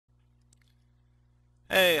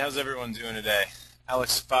Hey, how's everyone doing today?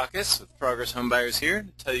 Alex Fakis with Progress Homebuyers here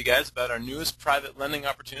to tell you guys about our newest private lending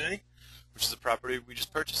opportunity, which is a property we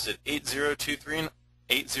just purchased at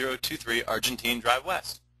 8023 Argentine Drive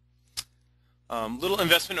West. Little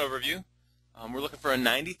investment overview. We're looking for a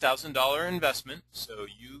 $90,000 investment, so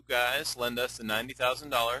you guys lend us the $90,000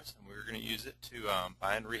 and we're going to use it to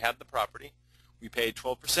buy and rehab the property. We pay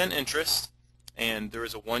 12% interest, and there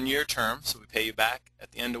is a 1-year term, so we pay you back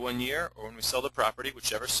at the end of 1 year or when we sell the property,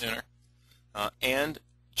 whichever sooner. And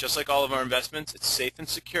just like all of our investments, it's safe and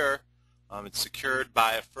secure. It's secured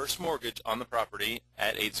by a first mortgage on the property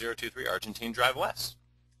at 8023 Argentine Drive West.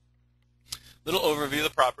 Little overview of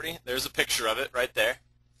the property. There's a picture of it right there.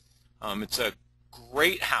 It's a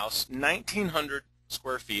great house, 1,900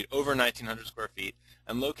 square feet, over 1,900 square feet,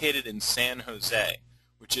 and located in San Jose,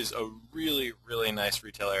 which is a really, really nice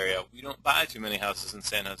retail area. We don't buy too many houses in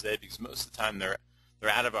San Jose because most of the time they're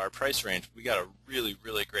out of our price range. We got a really,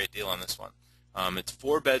 really great deal on this one. It's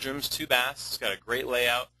 4 bedrooms, 2 baths. It's got a great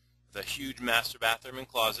layout with a huge master bathroom and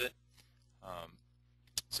closet.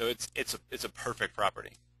 So it's a perfect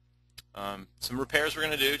property. Some repairs we're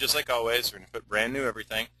going to do, just like always. We're going to put brand new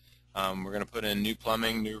everything. We're going to put in new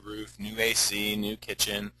plumbing, new roof, new AC, new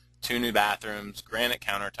kitchen, 2 new bathrooms, granite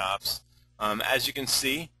countertops. As you can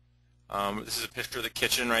see, this is a picture of the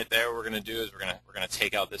kitchen right there. What we're going to do is we're going to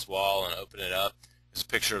take out this wall and open it up. There's a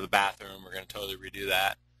picture of the bathroom. We're going to totally redo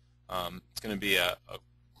that. It's going to be a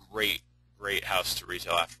great, great house to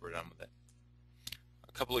retail after we're done with it.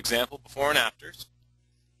 A couple example before and afters.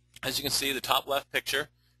 As you can see, the top left picture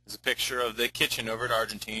is a picture of the kitchen over at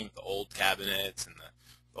Argentine with the old cabinets and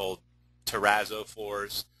the old terrazzo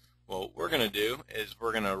floors. Well, what we're going to do is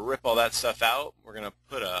we're going to rip all that stuff out. We're going to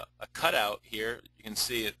put a cutout here. You can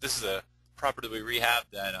see this is a property we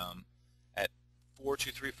rehabbed at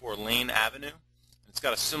 4234 Lane Avenue. It's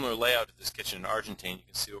got a similar layout to this kitchen in Argentine. You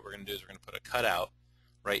can see what we're going to do is we're going to put a cutout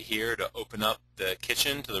right here to open up the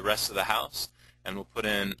kitchen to the rest of the house, and we'll put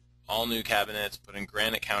in all new cabinets, put in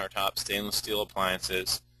granite countertops, stainless steel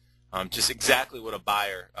appliances, just exactly what a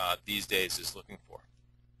buyer these days is looking for.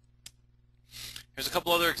 Here's a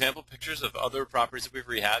couple other example pictures of other properties that we've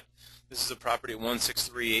rehabbed. This is a property at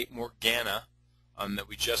 1638 Morgana that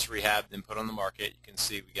we just rehabbed and put on the market. You can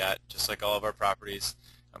see we got, just like all of our properties,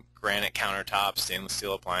 granite countertops, stainless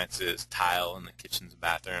steel appliances, tile in the kitchens and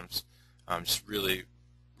bathrooms. Just really,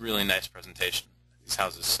 really nice presentation. These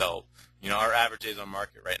houses sell. You know, our average days on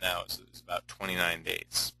market right now is about 29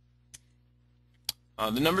 days.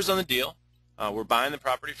 The numbers on the deal, we're buying the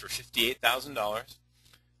property for $58,000.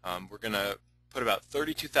 We're going to put about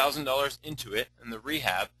 $32,000 into it, and the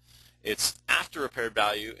rehab, its after repaired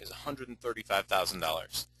value is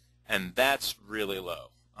 $135,000, and that's really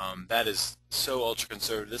low. That is so ultra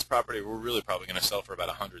conservative. This property we're really probably going to sell for about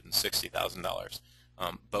 $160,000,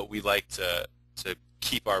 but we like to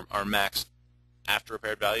keep our max after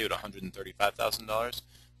repaired value at $135,000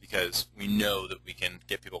 because we know that we can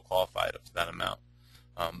get people qualified up to that amount.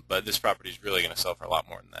 But this property is really going to sell for a lot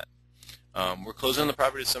more than that. We're closing on the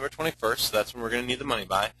property December 21st, so that's when we're going to need the money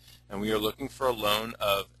by, and we are looking for a loan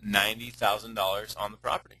of $90,000 on the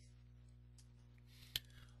property.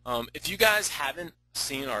 If you guys haven't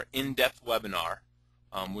seen our in-depth webinar,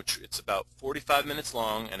 which it's about 45 minutes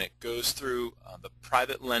long, and it goes through the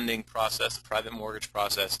private lending process, the private mortgage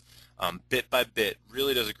process, bit by bit,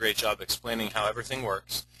 really does a great job explaining how everything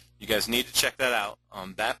works. You guys need to check that out.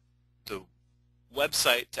 The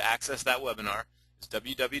website to access that webinar is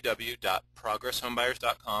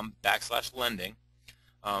www.progresshomebuyers.com/lending.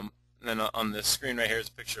 And then on the screen right here is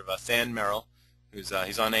a picture of Than Merrill, who's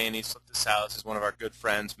he's on A&E Flip This House. He's one of our good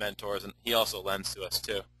friends, mentors, and he also lends to us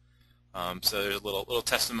too. So there's a little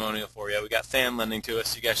testimonial for you. We got Than lending to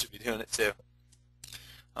us. You guys should be doing it too.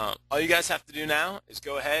 All you guys have to do now is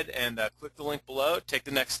go ahead and click the link below, take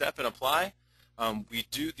the next step, and apply.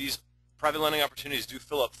 These private lending opportunities do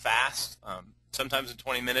fill up fast. Sometimes in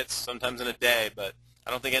 20 minutes, sometimes in a day, but I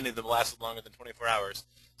don't think any of them lasted longer than 24 hours.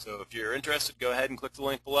 So if you're interested, go ahead and click the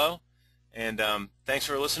link below. And thanks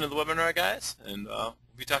for listening to the webinar, guys, and we'll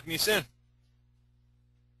be talking to you soon.